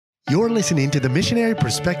You're listening to the Missionary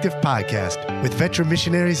Perspective Podcast with veteran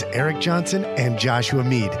missionaries Eric Johnson and Joshua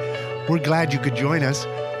Mead. We're glad you could join us.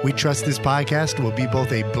 We trust this podcast will be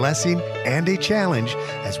both a blessing and a challenge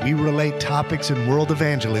as we relate topics in world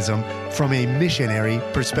evangelism from a missionary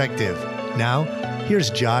perspective. Now, here's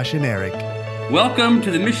Josh and Eric. Welcome to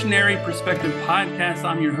the Missionary Perspective Podcast.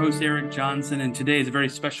 I'm your host, Eric Johnson, and today is a very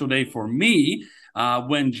special day for me.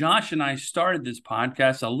 When Josh and I started this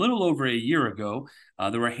podcast a little over a year ago,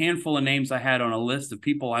 there were a handful of names I had on a list of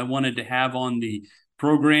people I wanted to have on the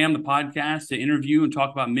program, the podcast, to interview and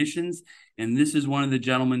talk about missions. And this is one of the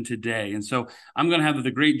gentlemen today. And so I'm going to have the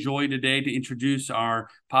great joy today to introduce our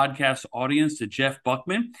podcast audience to Jeff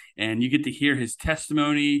Buckman. And you get to hear his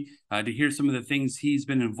testimony, to hear some of the things he's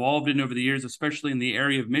been involved in over the years, especially in the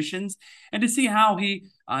area of missions, and to see how he,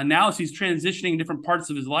 now as he's transitioning different parts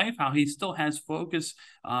of his life, how he still has focus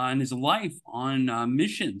in his life on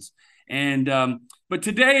missions. And but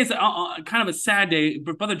today is kind of a sad day.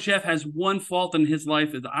 But Brother Jeff has one fault in his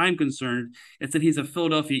life, as I'm concerned. It's that he's a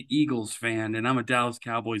Philadelphia Eagles fan, and I'm a Dallas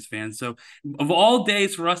Cowboys fan. So of all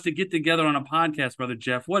days for us to get together on a podcast, Brother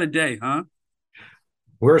Jeff, what a day, huh?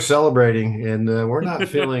 We're celebrating, and we're not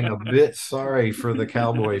feeling a bit sorry for the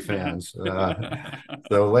Cowboy fans.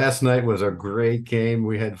 So last night was a great game.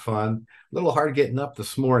 We had fun. A little hard getting up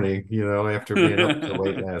this morning, after being up till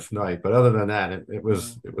late last night. But other than that, it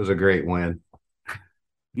was a great win.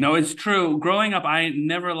 No, it's true. Growing up, I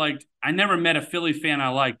never met a Philly fan I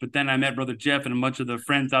liked, but then I met Brother Jeff and a bunch of the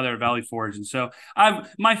friends out there at Valley Forge. And so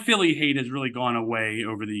my Philly hate has really gone away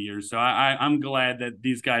over the years. So I'm glad that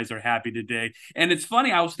these guys are happy today. And it's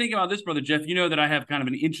funny, I was thinking about this, Brother Jeff. You know that I have kind of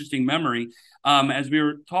an interesting memory as we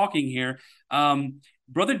were talking here.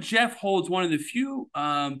 Brother Jeff holds one of the few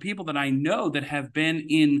people that I know that have been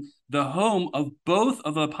in the home of both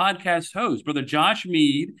of the podcast hosts, Brother Josh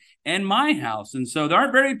Mead and my house. And so there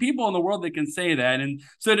aren't very many people in the world that can say that. And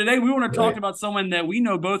so today we want to talk about someone that we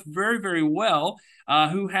know both very, very well,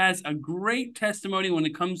 who has a great testimony when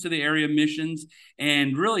it comes to the area of missions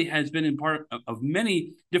and really has been in part of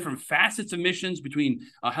many different facets of missions, between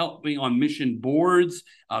helping on mission boards,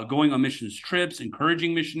 going on missions trips,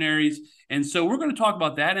 encouraging missionaries. And so we're going to talk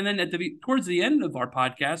about that. And then towards the end of our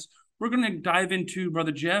podcast, we're going to dive into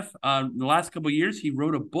Brother Jeff. The last couple of years, he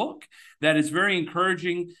wrote a book that is very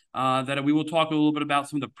encouraging, that we will talk a little bit about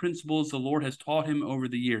some of the principles the Lord has taught him over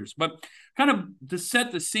the years. But kind of to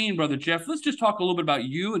set the scene, Brother Jeff, let's just talk a little bit about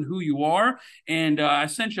you and who you are. And I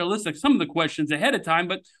sent you a list of some of the questions ahead of time,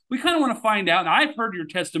 but we kind of want to find out. And I've heard your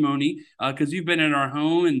testimony because you've been in our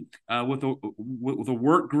home and with a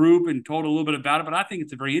work group and told a little bit about it, but I think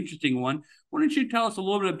it's a very interesting one. Why don't you tell us a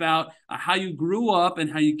little bit about how you grew up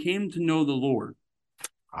and how you came to know the Lord?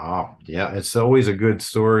 Oh, yeah. It's always a good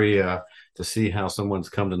story to see how someone's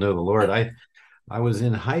come to know the Lord. I was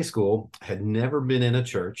in high school, had never been in a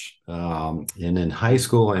church. And in high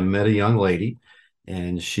school, I met a young lady,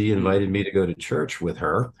 and she invited me to go to church with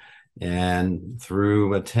her. And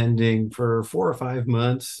through attending for 4 or 5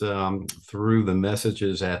 months, through the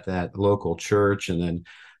messages at that local church, and then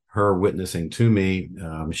her witnessing to me,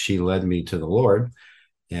 she led me to the Lord.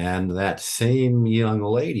 And that same young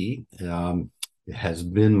lady has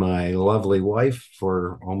been my lovely wife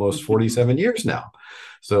for almost 47 years now.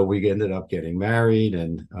 So we ended up getting married,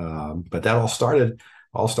 and but that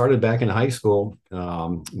all started back in high school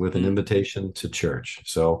with an invitation to church.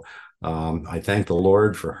 So I thank the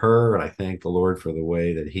Lord for her, and I thank the Lord for the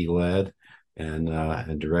way that He led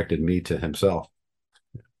and directed me to Himself.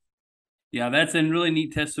 Yeah, that's a really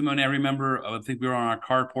neat testimony. I remember, I think we were on our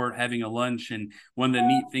carport having a lunch, and one of the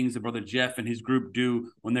neat things that Brother Jeff and his group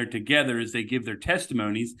do when they're together is they give their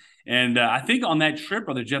testimonies. And I think on that trip,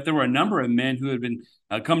 Brother Jeff, there were a number of men who had been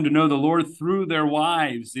come to know the Lord through their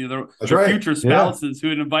wives, their future spouses who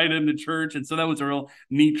had invited them to church. And so that was a real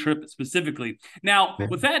neat trip specifically. Now,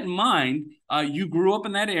 with that in mind, you grew up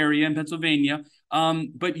in that area in Pennsylvania,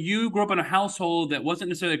 but you grew up in a household that wasn't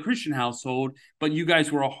necessarily a Christian household, but you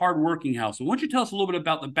guys were a hardworking household. Why don't you tell us a little bit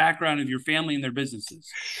about the background of your family and their businesses?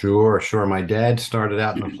 Sure. My dad started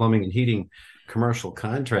out in the plumbing and heating commercial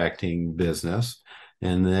contracting business.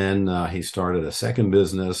 And then he started a second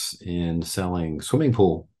business in selling swimming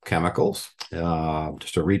pool chemicals,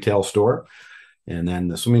 just a retail store. And then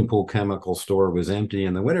the swimming pool chemical store was empty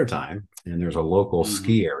in the wintertime, and there's a local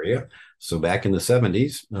ski area. So back in the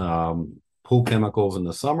 70s, pool chemicals in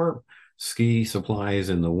the summer, ski supplies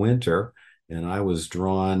in the winter. And I was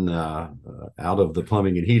drawn out of the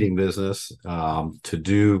plumbing and heating business to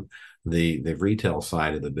do the retail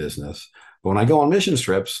side of the business. But when I go on mission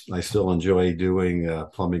trips, I still enjoy doing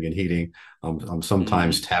plumbing and heating. I'm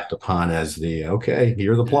sometimes tapped upon as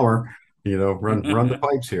you're the plumber. run the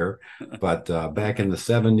pipes here. But back in the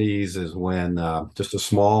 70s is when just a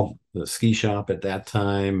small ski shop at that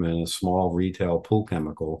time and a small retail pool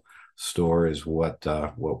chemical store is what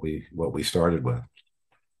we started with.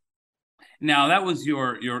 Now that was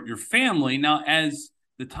your family. Now, as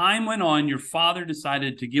the time went on, your father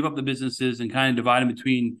decided to give up the businesses and kind of divide them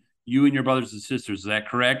between you and your brothers and sisters. Is that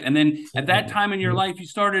correct? And then at that time in your life,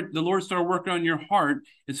 the Lord started working on your heart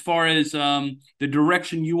as far as the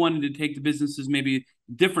direction you wanted to take the businesses, maybe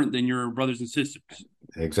different than your brothers and sisters.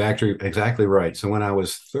 Exactly right. So when I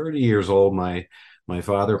was 30 years old, my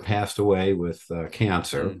father passed away with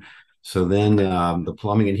cancer. So then the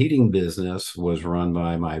plumbing and heating business was run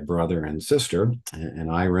by my brother and sister,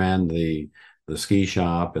 and I ran the ski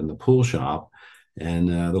shop and the pool shop. And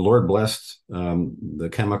the Lord blessed the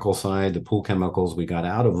chemical side, the pool chemicals. We got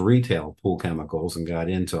out of retail pool chemicals and got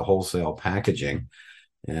into wholesale packaging.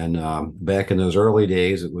 And back in those early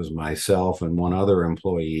days, it was myself and one other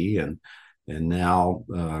employee, and now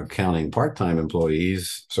counting part-time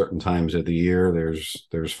employees, certain times of the year,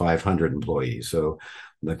 there's 500 employees. So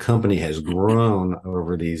the company has grown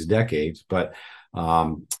over these decades. But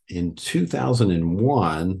in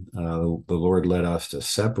 2001, the Lord led us to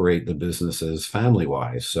separate the businesses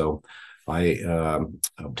family-wise. So I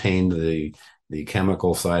obtained the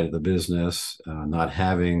chemical side of the business, not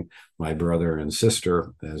having my brother and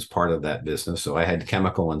sister as part of that business. So I had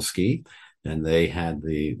chemical and ski, and they had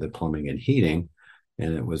the plumbing and heating.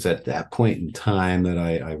 And it was at that point in time that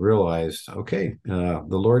I realized, okay, the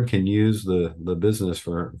Lord can use the business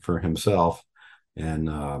for himself. And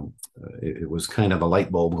it was kind of a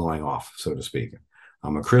light bulb going off, so to speak.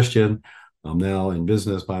 I'm a Christian. I'm now in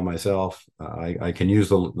business by myself. I can use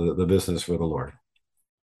the business for the Lord.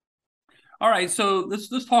 All right, so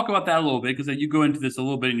let's talk about that a little bit, because you go into this a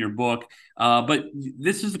little bit in your book. But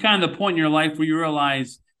this is kind of the point in your life where you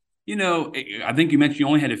realize, I think you mentioned you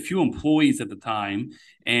only had a few employees at the time,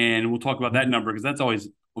 and we'll talk about that number because that's always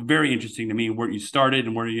very interesting to me, where you started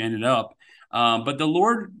and where you ended up. But the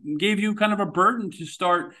Lord gave you kind of a burden to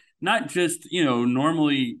start, not just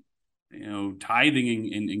normally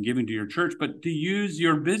tithing and giving to your church, but to use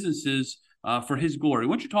your businesses for His glory.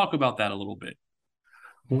 Why don't you talk about that a little bit?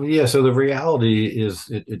 Well, yeah. So the reality is,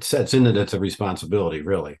 it sets in that it's a responsibility,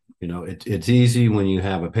 really. It's easy when you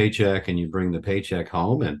have a paycheck and you bring the paycheck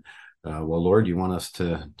home, and well, Lord, you want us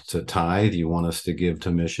to tithe, you want us to give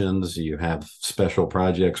to missions, you have special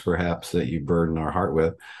projects perhaps that you burden our heart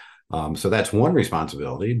with. So that's one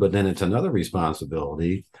responsibility, but then it's another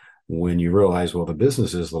responsibility when you realize, well, the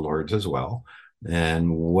business is the Lord's as well,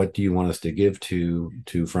 and what do you want us to give to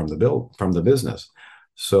from the business?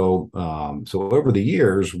 So over the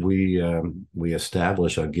years, we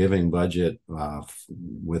establish a giving budget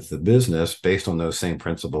with the business based on those same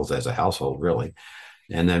principles as a household, really,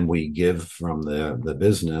 and then we give from the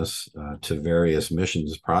business to various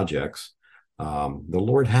missions projects. The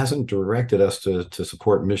Lord hasn't directed us to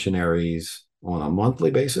support missionaries on a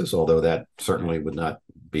monthly basis, although that certainly would not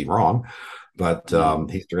be wrong. But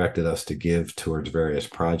He's directed us to give towards various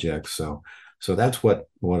projects. So that's what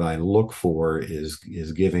I look for is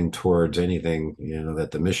giving towards anything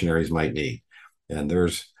that the missionaries might need. And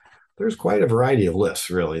there's quite a variety of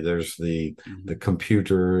lists, really. There's the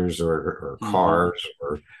computers or cars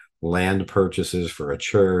or land purchases for a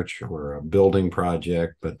church or a building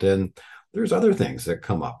project, but then there's other things that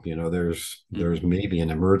come up. There's maybe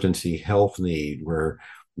an emergency health need where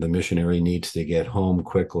the missionary needs to get home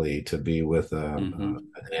quickly to be with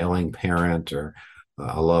an ailing parent or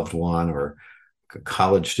a loved one, or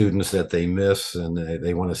college students that they miss and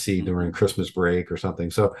they want to see during Christmas break or something.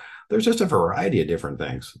 So there's just a variety of different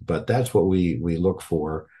things, but that's what we look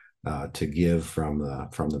for to give from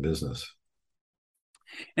the business.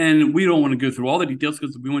 And we don't want to go through all the details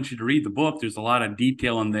because we want you to read the book. There's a lot of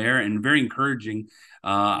detail in there and very encouraging.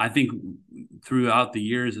 I think throughout the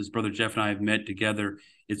years, as Brother Jeff and I have met together,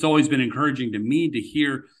 it's always been encouraging to me to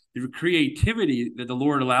hear the creativity that the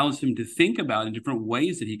Lord allows him to think about in different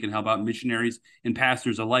ways that he can help out missionaries and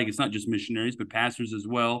pastors alike. It's not just missionaries, but pastors as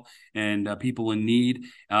well, and people in need.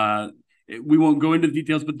 We won't go into the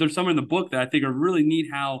details, but there's some in the book that I think are really neat,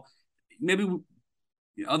 how maybe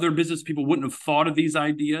other business people wouldn't have thought of these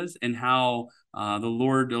ideas, and how the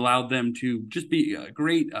Lord allowed them to just be a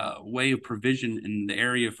great way of provision in the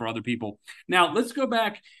area for other people. Now, let's go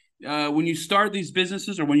back. When you start these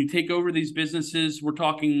businesses or when you take over these businesses, we're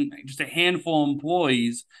talking just a handful of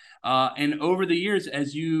employees. And over the years,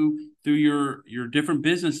 as you, through your different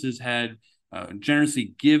businesses, had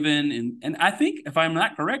generously given. And I think, if I'm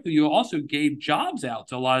not correct, you also gave jobs out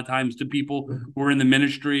to a lot of times to people who are in the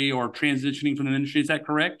ministry or transitioning from the ministry. Is that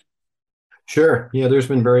correct? Sure. Yeah, there's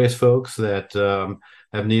been various folks that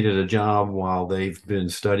have needed a job while they've been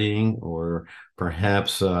studying, or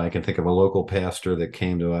perhaps I can think of a local pastor that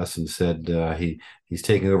came to us and said he's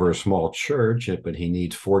taking over a small church, but he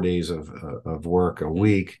needs 4 days of work a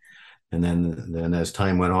week. And then as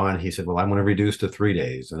time went on, he said, "Well, I'm going to reduce to 3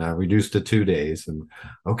 days," and I reduced to 2 days. And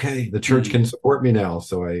okay, the church Mm-hmm. can support me now,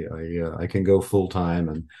 so I can go full time.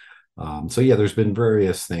 And so yeah, there's been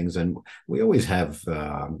various things, and we always have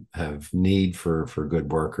need for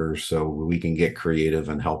good workers, so we can get creative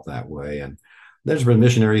and help that way. And there's been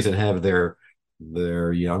missionaries that have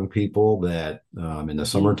their young people that in the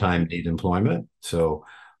summertime need employment, so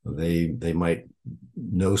they might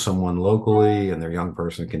know someone locally, and their young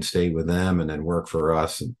person can stay with them and then work for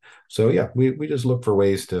us. And so yeah, we just look for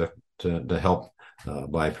ways to help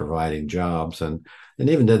by providing jobs. And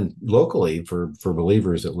even then locally for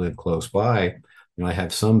believers that live close by, I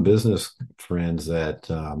have some business friends that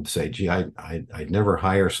say, "Gee, I'd never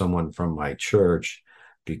hire someone from my church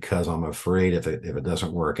because I'm afraid if it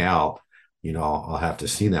doesn't work out, I'll have to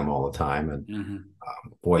see them all the time." And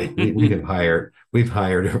boy, we've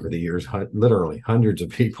hired over the years literally hundreds of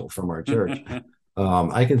people from our church.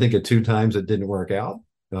 I can think of 2 times it didn't work out.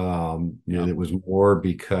 Yeah. It was more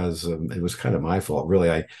because it was kind of my fault,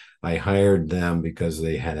 really. I hired them because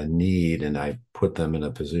they had a need, and I put them in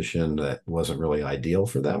a position that wasn't really ideal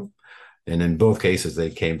for them. And in both cases,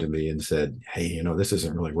 they came to me and said, "Hey, this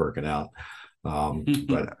isn't really working out."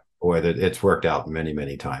 But boy, that it's worked out many,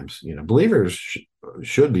 many times. Believers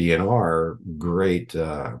should be and are great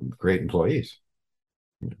employees.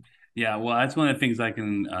 Yeah, well, that's one of the things I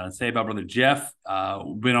can say about Brother Jeff.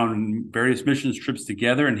 Been on various missions trips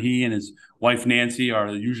together, and he and his wife Nancy are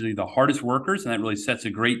usually the hardest workers, and that really sets a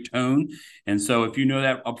great tone. And so, if you know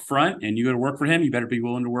that up front and you go to work for him, you better be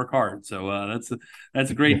willing to work hard. So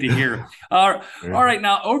that's great to hear. All right,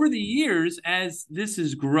 now over the years, as this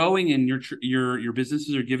is growing and your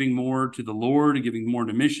businesses are giving more to the Lord, giving more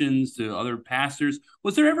to missions, to other pastors,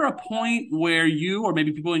 was there ever a point where you or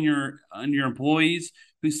maybe people in your employees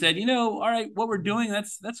who said, all right, what we're doing,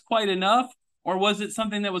 that's quite enough? Or was it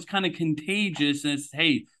something that was kind of contagious and it's,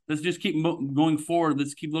 hey, let's just keep going forward.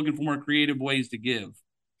 Let's keep looking for more creative ways to give.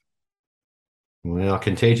 Well,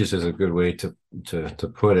 contagious is a good way to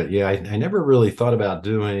put it. Yeah, I never really thought about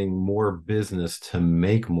doing more business to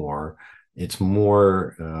make more. It's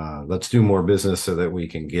more, let's do more business so that we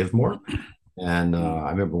can give more. And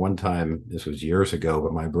I remember one time, this was years ago,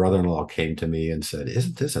 but my brother-in-law came to me and said,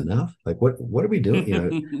 "Isn't this enough? Like, what are we doing?"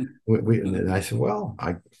 And I said, "Well,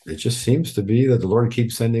 it just seems to be that the Lord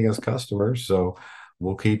keeps sending us customers, so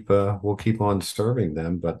we'll keep on serving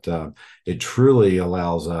them." But it truly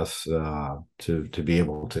allows us to be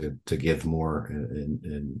able to give more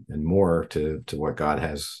and more to what God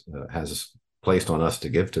has placed on us to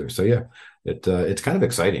give to. So yeah, it's kind of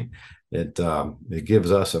exciting. It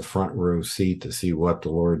gives us a front row seat to see what the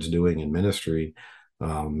Lord's doing in ministry,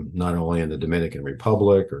 not only in the Dominican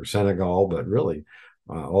Republic or Senegal, but really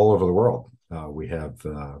all over the world. We have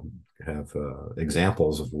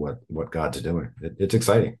examples of what God's doing. It's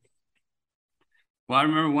exciting. Well, I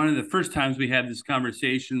remember one of the first times we had this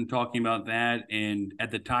conversation talking about that. And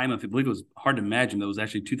at the time, I believe it was hard to imagine, that was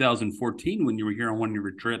actually 2014 when you were here on one of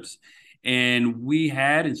your trips. And we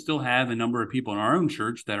had and still have a number of people in our own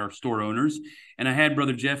church that are store owners. And I had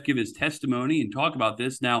Brother Jeff give his testimony and talk about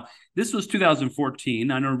this. Now, this was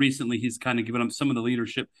 2014. I know recently he's kind of given up some of the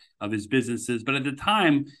leadership of his businesses. But at the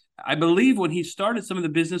time, I believe when he started some of the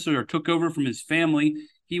businesses or took over from his family,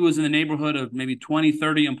 he was in the neighborhood of maybe 20,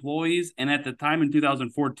 30 employees. And at the time in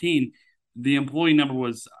 2014, the employee number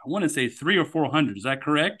was, I want to say 300 or 400. Is that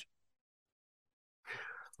correct?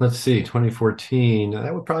 Let's see, 2014.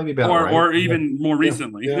 That would probably be about right. Or Yeah, even more yeah,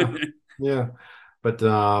 recently. yeah, yeah. But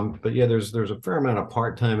yeah, there's a fair amount of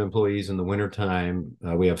part-time employees in the wintertime.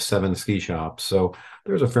 We have 7 ski shops, so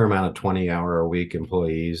there's a fair amount of 20-hour-a-week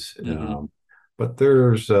employees. Mm-hmm. But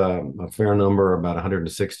there's a fair number, about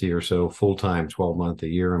 160 or so full-time,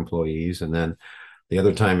 12-month-a-year employees, and then the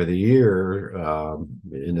other time of the year,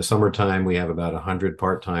 in the summertime, we have about 100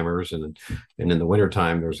 part-timers, and in the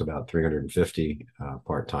wintertime, there's about 350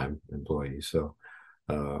 part-time employees. So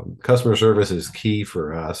customer service is key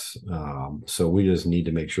for us. So we just need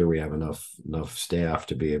to make sure we have enough staff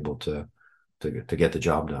to be able to get the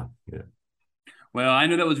job done. Yeah. Well, I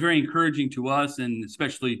know that was very encouraging to us, and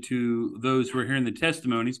especially to those who are hearing the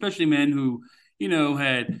testimony, especially men who,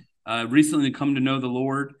 had recently come to know the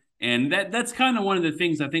Lord. And that's kind of one of the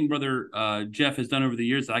things I think Brother Jeff has done over the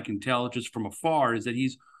years that I can tell just from afar is that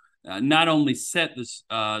he's not only set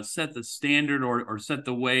the standard or set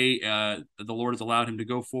the way that the Lord has allowed him to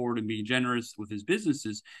go forward and be generous with his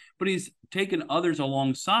businesses, but he's taken others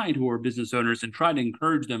alongside who are business owners and tried to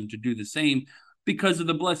encourage them to do the same because of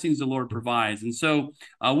the blessings the Lord provides. And so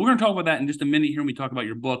we're going to talk about that in just a minute here when we talk about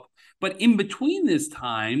your book. But in between this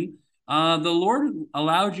time, the Lord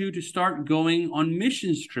allowed you to start going on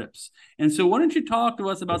missions trips. And so why don't you talk to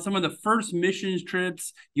us about some of the first missions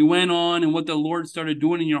trips you went on and what the Lord started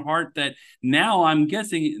doing in your heart that now I'm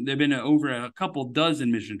guessing there have been over a couple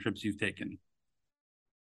dozen mission trips you've taken.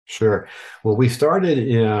 Sure. Well, we started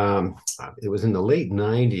it was in the late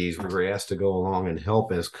 90s. We were asked to go along and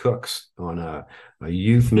help as cooks on a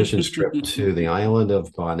youth missions trip to the island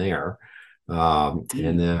of Bonaire.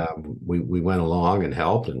 We went along and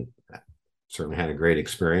helped and certainly had a great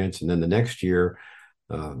experience. And then the next year,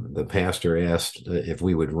 the pastor asked if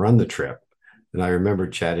we would run the trip. And I remember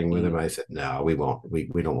chatting with him. I said, no, we won't. We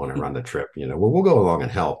don't want to run the trip. We'll go along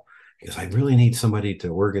and help. Because I really need somebody to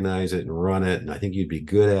organize it and run it, and I think you'd be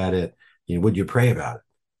good at it. Would you pray about it?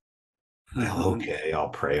 Well, okay, I'll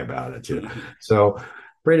pray about it. So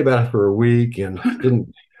prayed about it for a week, and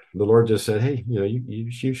didn't. The Lord just said, "Hey,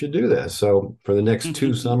 you should do this." So for the next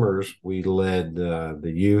 2 summers, we led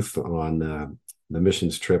the youth on the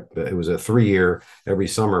missions trip. It was a 3-year. Every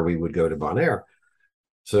summer we would go to Bonaire.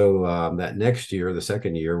 So that next year, the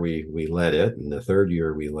second year, we led it, and the third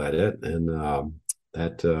year we led it, and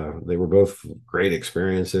they were both great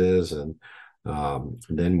experiences. And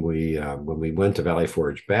then when we went to Valley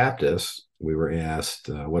Forge Baptist, we were asked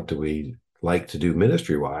what do we like to do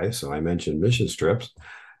ministry wise. So I mentioned mission trips,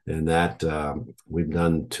 and that we've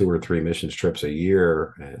done 2 or 3 mission trips a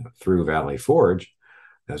year through Valley Forge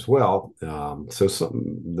as well.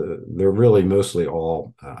 They're really mostly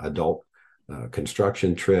all adult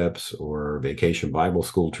construction trips or vacation Bible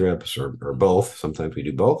school trips or both. Sometimes we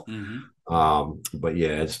do both. But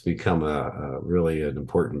yeah, it's become a really an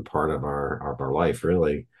important part of our life.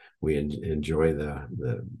 Really, we enjoy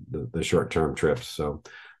the short-term trips. So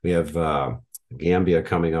we have Gambia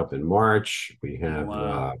coming up in March. We have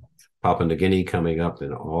Papua New Guinea coming up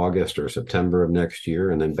in August or September of next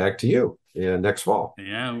year, and then back to you next fall.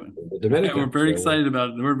 Yeah, the Dominican. We're very excited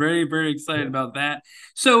about it. We're very, very excited about that.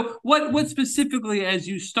 So what specifically, as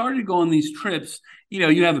you started going these trips,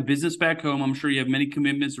 you have a business back home. I'm sure you have many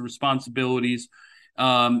commitments and responsibilities.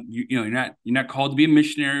 You're not called to be a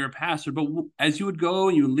missionary or pastor, but as you would go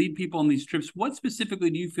and you would lead people on these trips, what specifically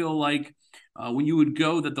do you feel like when you would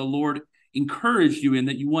go that the Lord encouraged you in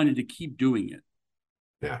that you wanted to keep doing it?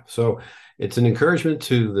 Yeah, so it's an encouragement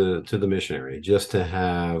to the missionary just to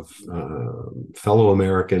have fellow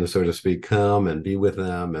Americans, so to speak, come and be with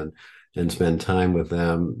them and spend time with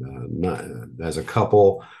them. Not as a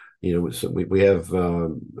couple, so we have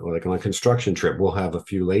like on a construction trip, we'll have a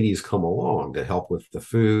few ladies come along to help with the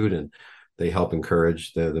food, and they help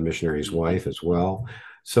encourage the missionary's wife as well.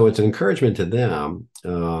 So it's an encouragement to them.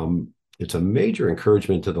 It's a major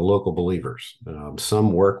encouragement to the local believers.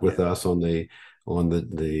 Some work with us on the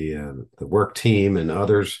work team, and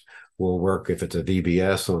others will work if it's a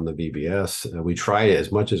VBS on the VBS. We try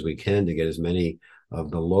as much as we can to get as many of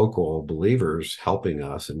the local believers helping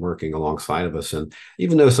us and working alongside of us. And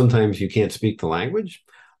even though sometimes you can't speak the language,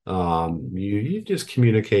 you just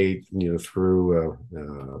communicate, through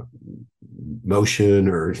motion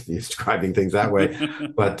or describing things that way.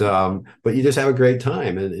 But you just have a great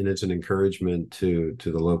time, and it's an encouragement to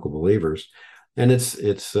the local believers, and it's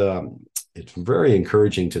very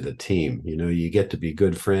encouraging to the team. You get to be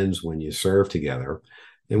good friends when you serve together,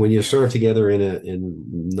 and when you serve together in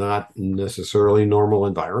not necessarily normal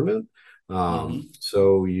environment.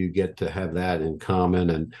 So you get to have that in common.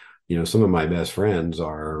 And some of my best friends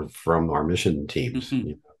are from our mission teams.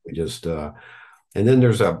 We just and then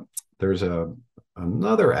there's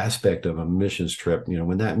another aspect of a missions trip.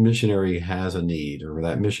 When that missionary has a need, or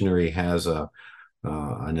that missionary has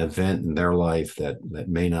an event in their life that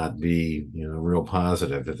may not be real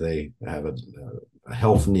positive, if they have a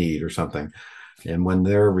health need or something, and when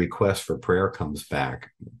their request for prayer comes back,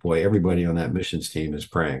 boy, everybody on that missions team is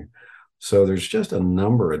praying. So there's just a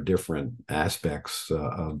number of different aspects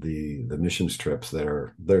of the missions trips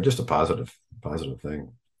they're just a positive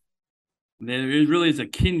thing. There really is a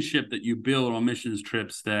kinship that you build on missions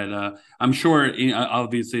trips that I'm sure,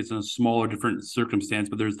 obviously it's in a smaller, different circumstance,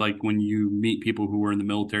 but there's like when you meet people who were in the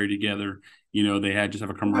military together they had just have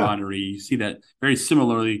a camaraderie. You see that very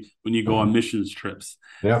similarly when you go on missions trips.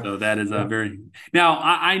 Yeah. So that is a very now.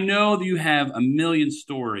 I know that you have a million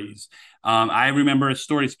stories. I remember a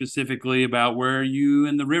story specifically about where you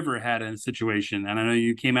and the river had a situation, and I know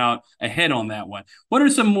you came out ahead on that one. What are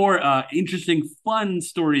some more interesting, fun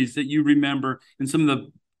stories that you remember in some of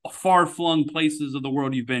the far-flung places of the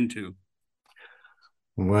world you've been to?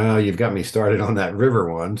 Well, you've got me started on that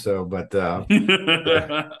river one. So, but I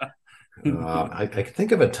can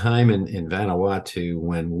think of a time in Vanuatu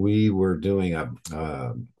when we were doing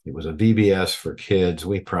it was a VBS for kids.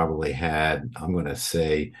 We probably had, I'm going to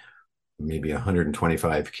say, maybe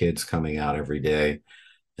 125 kids coming out every day.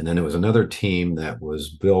 And then there was another team that was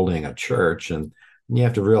building a church. And you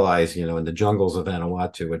have to realize, in the jungles of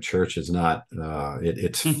Vanuatu, a church is not,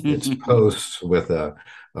 it's posts with a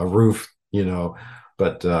roof,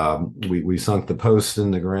 but we sunk the posts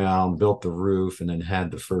in the ground, built the roof, and then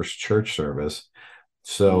had the first church service.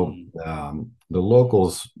 So the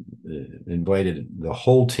locals invited the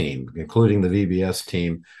whole team, including the VBS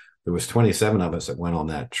team. There was 27 of us that went on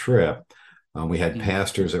that trip. We had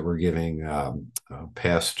pastors that were giving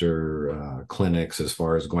pastor clinics as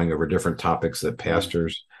far as going over different topics that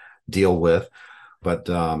pastors deal with. But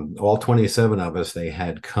all 27 of us, they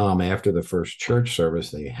had come after the first church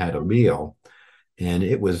service. They had a meal. And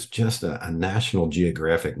it was just a National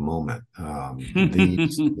Geographic moment.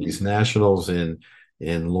 These nationals in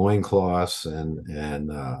loincloths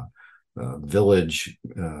and village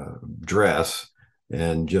dress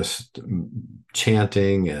and just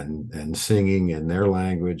chanting and singing in their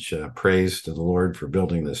language, praise to the Lord for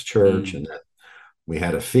building this church. And then we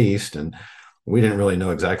had a feast, and we didn't really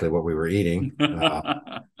know exactly what we were eating,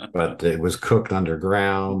 but it was cooked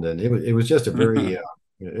underground, and it was just a very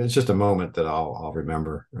it's just a moment that I'll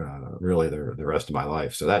remember really the rest of my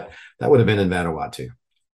life. So that would have been in Vanuatu.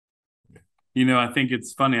 I think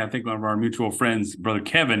it's funny. I think one of our mutual friends, Brother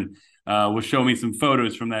Kevin, was showing me some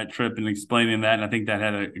photos from that trip and explaining that. And I think that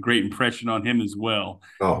had a great impression on him as well.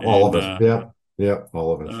 Oh, all of us. Yeah,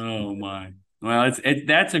 all of us. Oh, my. Well,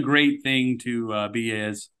 that's a great thing to be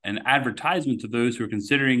as an advertisement to those who are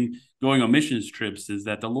considering going on missions trips, is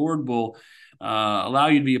that the Lord will allow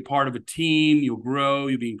you to be a part of a team. You'll grow.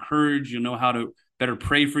 You'll be encouraged. You'll know how to better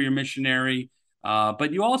pray for your missionary.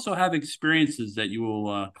 But you also have experiences that you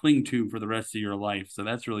will cling to for the rest of your life. So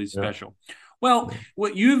that's really special. Yeah. Well,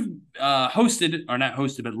 what you've hosted, or not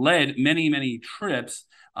hosted, but led many, many trips.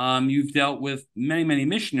 You've dealt with many, many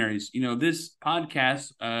missionaries. This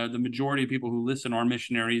podcast, the majority of people who listen are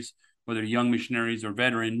missionaries, whether young missionaries or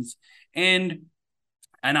veterans. And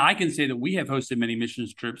I can say that we have hosted many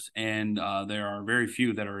missions trips, and there are very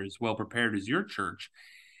few that are as well prepared as your church.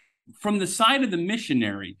 From the side of the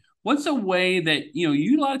missionary, what's a way that,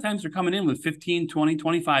 you a lot of times are coming in with 15, 20,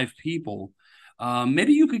 25 people.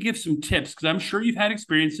 Maybe you could give some tips, because I'm sure you've had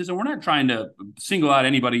experiences, and we're not trying to single out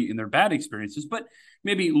anybody in their bad experiences, but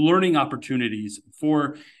maybe learning opportunities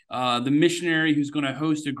for the missionary who's going to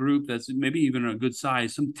host a group that's maybe even a good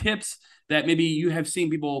size. Some tips that maybe you have seen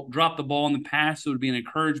people drop the ball in the past, so it would be an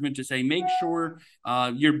encouragement to say, make sure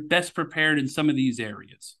you're best prepared in some of these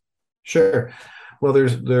areas. Sure. Well,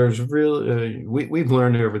 there's really we've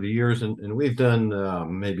learned over the years, and we've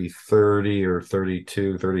done maybe 30 or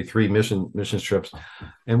 32, 33 missions trips,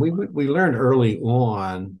 and we learned early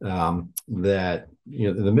on that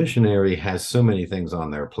the missionary has so many things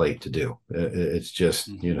on their plate to do. It's just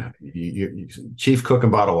you chief cook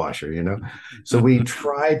and bottle washer. So we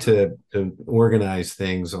try to organize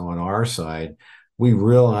things on our side. We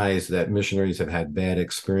realize that missionaries have had bad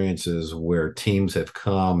experiences where teams have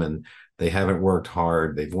come and they haven't worked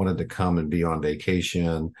hard. They've wanted to come and be on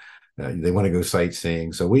vacation. They want to go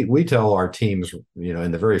sightseeing. So we tell our teams,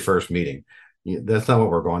 in the very first meeting, that's not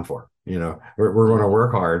what we're going for. We're going to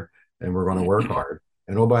work hard, and we're going to work hard.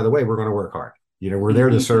 And oh, by the way, we're going to work hard. We're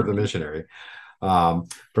there to serve the missionary. From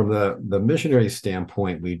the missionary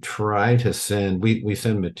standpoint, we try to send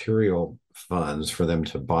material funds for them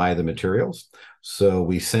to buy the materials. So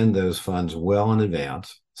we send those funds well in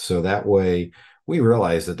advance. So that way, we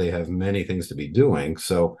realize that they have many things to be doing,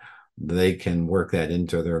 so they can work that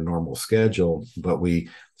into their normal schedule. But we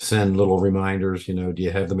send little reminders, do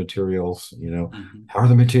you have the materials? How are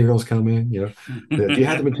the materials coming? Do you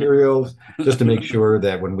have the materials? Just to make sure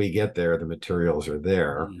that when we get there, the materials are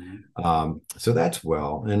there. So that's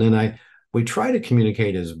well. And then we try to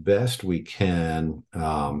communicate as best we can.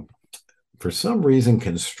 For some reason,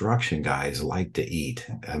 construction guys like to eat.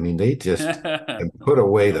 I mean, they just put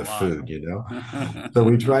away the food, So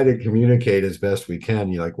we try to communicate as best we can.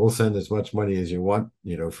 We'll send as much money as you want,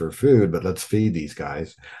 for food, but let's feed these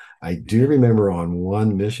guys. I do remember on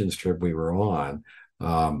one missions trip we were on,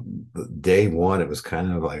 day one, it was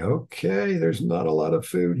kind of like, okay, there's not a lot of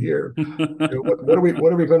food here. What are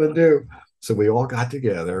we going to do? So we all got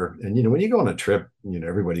together, and when you go on a trip,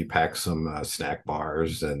 everybody packs some snack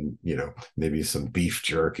bars and maybe some beef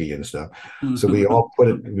jerky and stuff. So we all put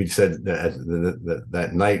it. We said that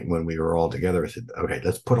night when we were all together, I said, okay,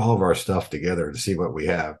 let's put all of our stuff together to see what we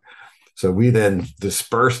have. So we then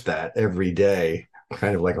dispersed that every day,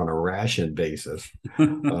 kind of like on a ration basis.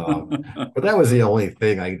 But that was the only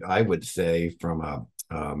thing I would say from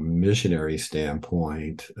a missionary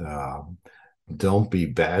standpoint. Don't be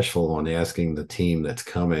bashful on asking the team that's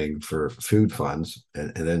coming for food funds,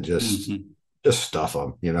 and then just stuff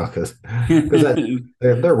them, because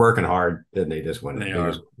they're working hard and they just want to. They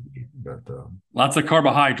are. Just, but, lots of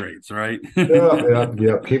carbohydrates, right?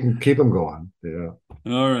 yeah. Keep them going. Yeah.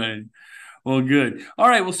 All right. Well, good. All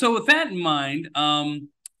right. Well, so with that in mind,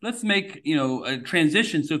 let's make a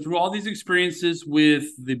transition. So through all these experiences with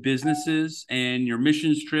the businesses and your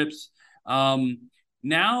missions trips,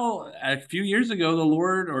 now a few years ago, the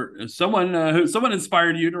Lord or someone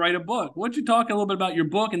inspired you to write a book. Why don't you talk a little bit about your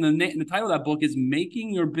book? And the title of that book is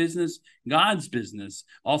 "Making Your Business God's Business."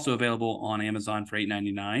 Also available on Amazon for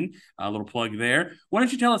 $8.99. A little plug there. Why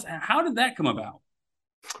don't you tell us, how did that come about?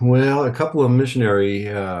 Well, a couple of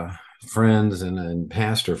missionary friends and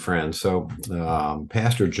pastor friends. So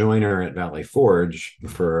Pastor Joyner at Valley Forge,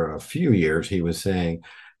 for a few years, he was saying,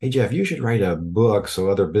 hey, Jeff, you should write a book so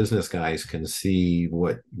other business guys can see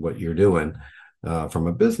what you're doing from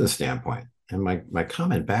a business standpoint. And my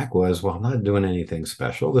comment back was, well, I'm not doing anything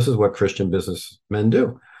special. This is what Christian businessmen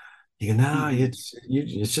do. You go, no, it's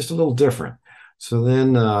just a little different. So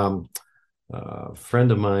then a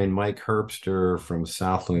friend of mine, Mike Herbster from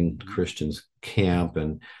Southland Christians Camp,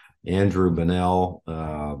 and Andrew Bennell,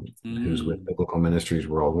 who's with Biblical Ministries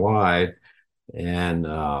Worldwide, and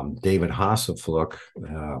David Hasselfluck,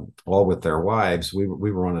 all with their wives. We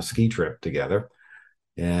were on a ski trip together,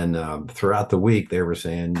 and throughout the week they were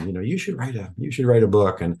saying, you should write a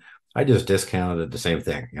book, and I just discounted the same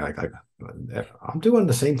thing. I'm doing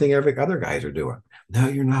the same thing every other guys are doing. No,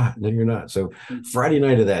 you're not. No, you're not. So Friday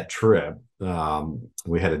night of that trip,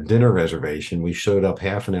 we had a dinner reservation. We showed up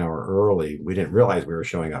half an hour early. We didn't realize we were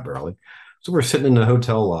showing up early. So we're sitting in the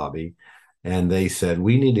hotel lobby, and they said,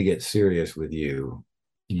 we need to get serious with you.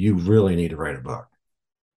 You really need to write a book.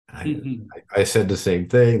 I said the same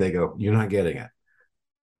thing. They go, you're not getting it.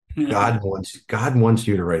 God wants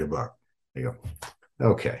you to write a book. They go,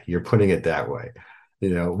 okay, you're putting it that way.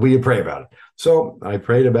 Will you pray about it? So I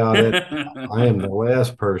prayed about it. I am the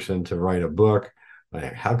last person to write a book.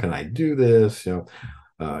 How can I do this?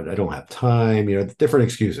 I don't have time, different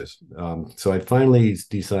excuses. So I finally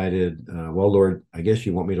decided, well, Lord, I guess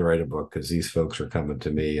you want me to write a book because these folks are coming to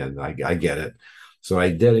me, and I get it. So I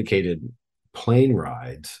dedicated plane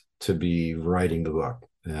rides to be writing the book,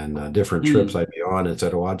 and different trips I'd be on.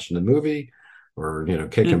 Instead of watching the movie or,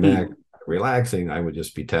 kicking back, relaxing, I would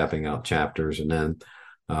just be tapping out chapters. And then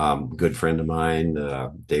good friend of mine,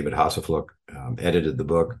 David Hasselfluck, edited the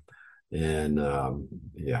book. And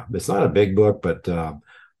it's not a big book,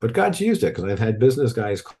 but God's used it, because I've had business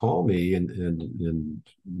guys call me and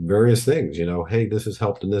various things, hey, this has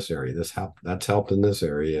helped in this area, that's helped in this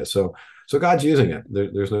area. So God's using it.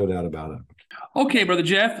 There's no doubt about it. Okay, Brother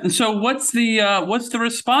Jeff. And so what's the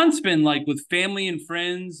response been like with family and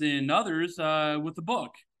friends and others with the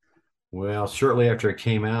book? Well, shortly after it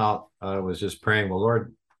came out, I was just praying, well,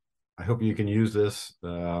 Lord, I hope you can use this.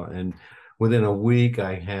 And within a week,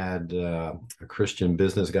 I had a Christian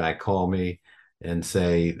business guy call me and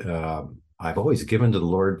say, I've always given to the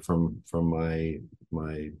Lord from my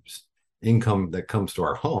income that comes to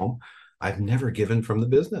our home. I've never given from the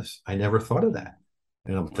business. I never thought of that.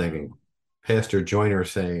 And I'm thinking, Pastor Joyner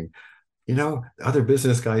saying, other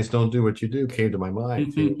business guys don't do what you do, came to my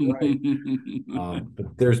mind. Right.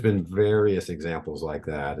 But there's been various examples like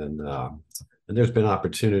that. And there's been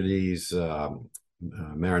opportunities.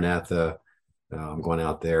 Maranatha, I'm going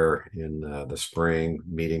out there in the spring,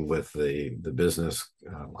 meeting with the business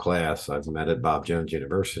class. I've met at Bob Jones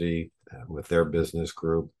University with their business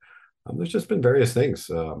group. There's just been various things.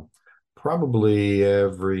 Probably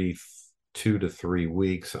every 2 to 3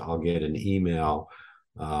 weeks, I'll get an email.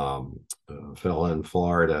 A fellow in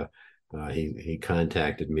Florida, he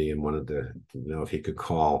contacted me and wanted to know if he could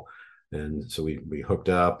call. And so we hooked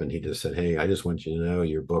up, and he just said, hey, I just want you to know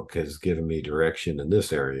your book has given me direction in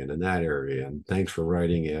this area and in that area, and thanks for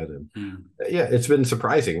writing it. And yeah, it's been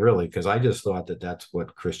surprising, really, because I just thought that that's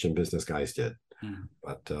what Christian business guys did.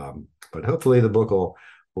 But hopefully the book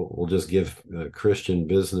will just give Christian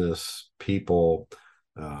business people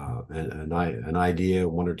an idea,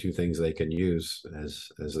 one or two things they can use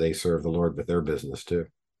as they serve the Lord with their business too.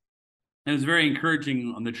 It was very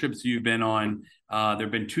encouraging on the trips you've been on. There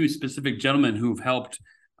have been two specific gentlemen who've helped.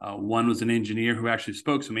 One was an engineer who actually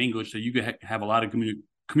spoke some English, so you could have a lot of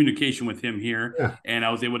communication with him here. Yeah. And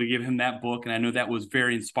I was able to give him that book, and I know that was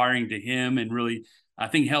very inspiring to him and really, I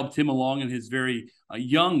think, helped him along in his very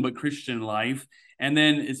young but Christian life. And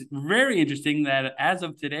then it's very interesting that as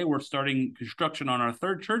of today, we're starting construction on our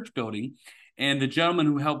third church building. And the gentleman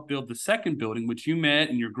who helped build the second building, which you met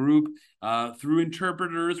in your group through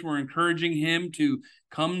interpreters, were encouraging him to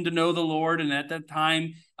come to know the Lord. And at that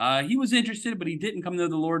time, he was interested, but he didn't come to know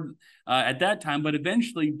the Lord at that time, but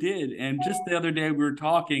eventually did. And just the other day, we were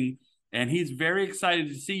talking, and he's very excited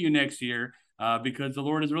to see you next year because the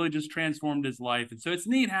Lord has really just transformed his life. And so it's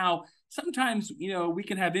neat how sometimes, we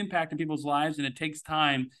can have impact in people's lives and it takes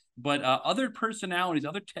time, but other personalities,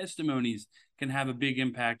 other testimonies can have a big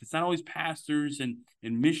impact. It's not always pastors and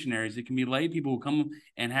missionaries. It can be lay people who come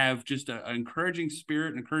and have just an encouraging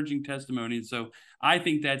spirit, encouraging testimony. And so I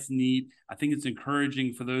think that's neat. I think it's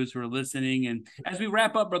encouraging for those who are listening. And as we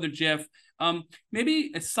wrap up, Brother Jeff,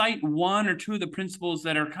 maybe cite one or two of the principles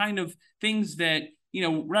that are kind of things that,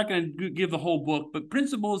 we're not going to give the whole book, but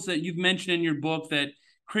principles that you've mentioned in your book that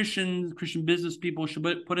Christian business people should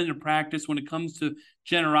put into practice when it comes to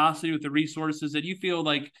generosity with the resources that you feel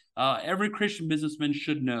like every Christian businessman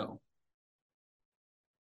should know.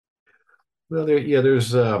 Well,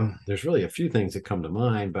 there's really a few things that come to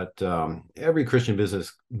mind, but every Christian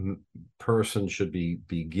business person should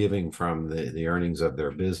be giving from the earnings of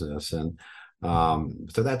their business, and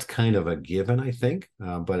so that's kind of a given, I think,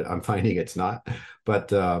 but I'm finding it's not.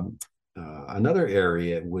 But another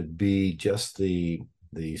area would be just the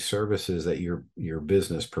services that your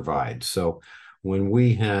business provides. So when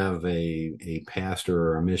we have a pastor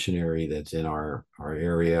or a missionary that's in our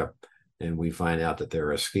area, and we find out that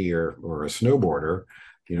they're a skier or a snowboarder,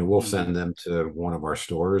 we'll send them to one of our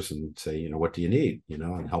stores and say, what do you need?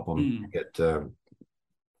 And help them get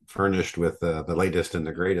furnished with the latest and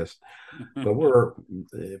the greatest. But we're,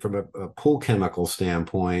 from a pool chemical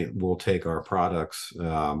standpoint, we'll take our products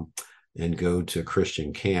and go to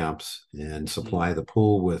Christian camps and supply the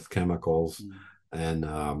pool with chemicals. And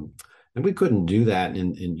we couldn't do that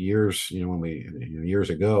in years, when years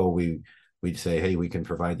ago, we'd say, hey, we can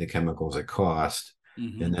provide the chemicals at cost.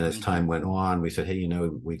 And then as time went on, we said, hey,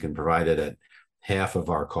 we can provide it at half of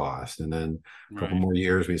our cost. And then a couple more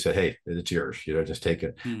years, we said, hey, it's yours, just take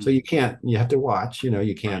it. So you have to watch, you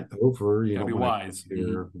can't you don't be wise.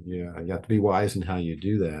 You have to be wise in how you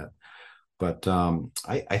do that. But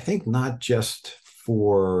I think not just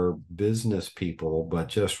for business people, but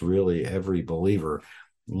just really every believer,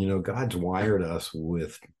 God's wired us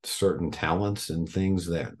with certain talents and things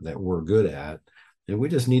that we're good at, and we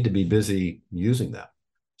just need to be busy using them.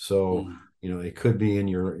 So, it could be in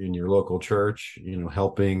your local church,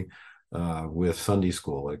 helping with Sunday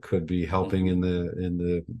school. It could be helping in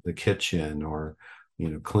the kitchen, or,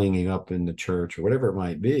 cleaning up in the church, or whatever it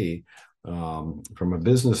might be. From a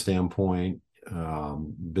business standpoint,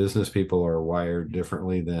 business people are wired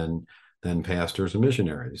differently than pastors and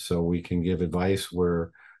missionaries. So we can give advice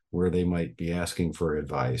where they might be asking for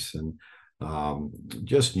advice, and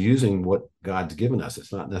just using what God's given us.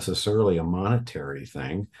 It's not necessarily a monetary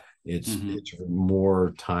thing. It's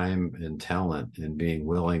more time and talent, and being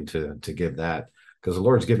willing to give that, because the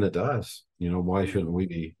Lord's given it to us. Why shouldn't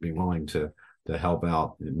we be willing to help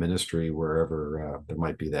out in ministry wherever there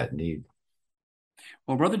might be that need?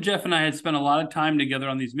 Well, Brother Jeff and I had spent a lot of time together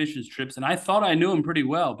on these missions trips, and I thought I knew him pretty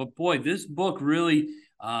well. But boy, this book really,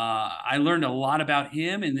 I learned a lot about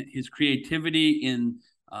him and his creativity in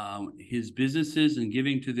his businesses and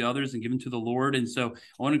giving to the others and giving to the Lord. And so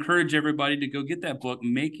I want to encourage everybody to go get that book,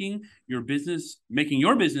 Making Your Business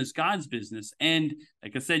God's Business. And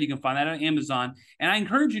like I said, you can find that on Amazon. And I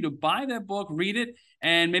encourage you to buy that book, read it,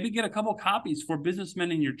 and maybe get a couple copies for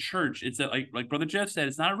businessmen in your church. It's like Brother Jeff said,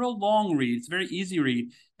 it's not a real long read. It's a very easy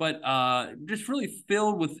read, but just really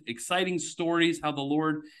filled with exciting stories, how the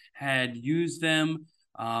Lord had used them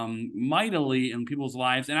mightily in people's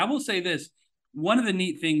lives. And I will say this, one of the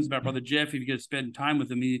neat things about Brother Jeff, if you get to spend time with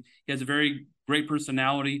him, he has a very great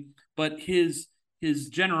personality, but his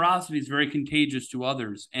generosity is very contagious to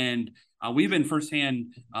others. And we've been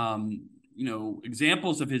firsthand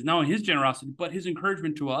examples of not only his generosity, but his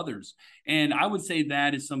encouragement to others. And I would say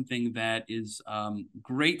that is something that is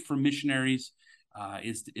great for missionaries,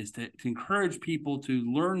 is to encourage people to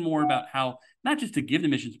learn more about how, not just to give the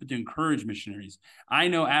missions, but to encourage missionaries. I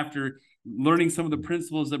know after learning some of the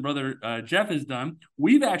principles that Brother Jeff has done,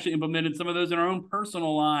 we've actually implemented some of those in our own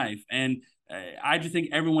personal life. And I just think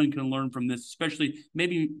everyone can learn from this, especially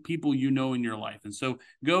maybe people you know in your life. And so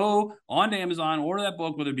go on to Amazon, order that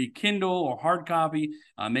book, whether it be Kindle or hard copy,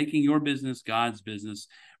 Making Your Business God's Business.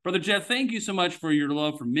 Brother Jeff, thank you so much for your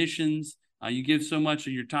love for missions. You give so much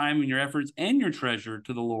of your time and your efforts and your treasure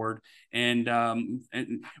to the Lord. And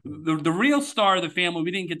the real star of the family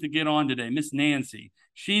we didn't get on today, Miss Nancy.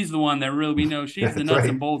 She's the one that really we know. She's the nuts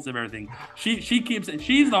and bolts of everything. She's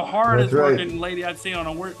the hardest working lady I've seen on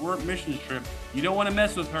a work missions trip. You don't want to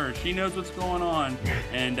mess with her. She knows what's going on,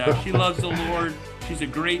 and she loves the Lord. She's a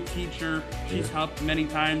great teacher. She's helped many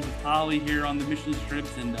times with Holly here on the missions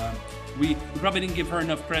trips, and we probably didn't give her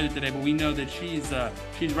enough credit today, but we know that she's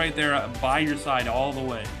right there by your side all the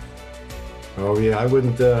way. Oh yeah, I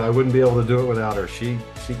wouldn't be able to do it without her. She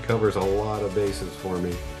covers a lot of bases for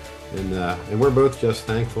me, and we're both just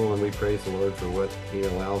thankful, and we praise the Lord for what He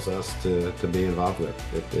allows us to be involved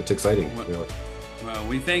with. It's exciting. Really. Well,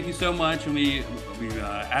 we thank you so much, and we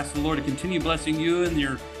ask the Lord to continue blessing you in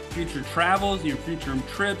your future travels, your future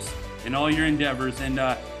trips, and all your endeavors. And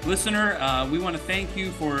listener, we want to thank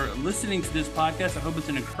you for listening to this podcast. I hope it's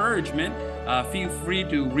an encouragement. Feel free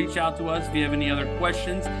to reach out to us if you have any other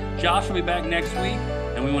questions. Josh will be back next week,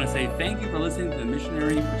 and we want to say thank you for listening to the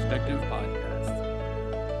Missionary Perspective Podcast.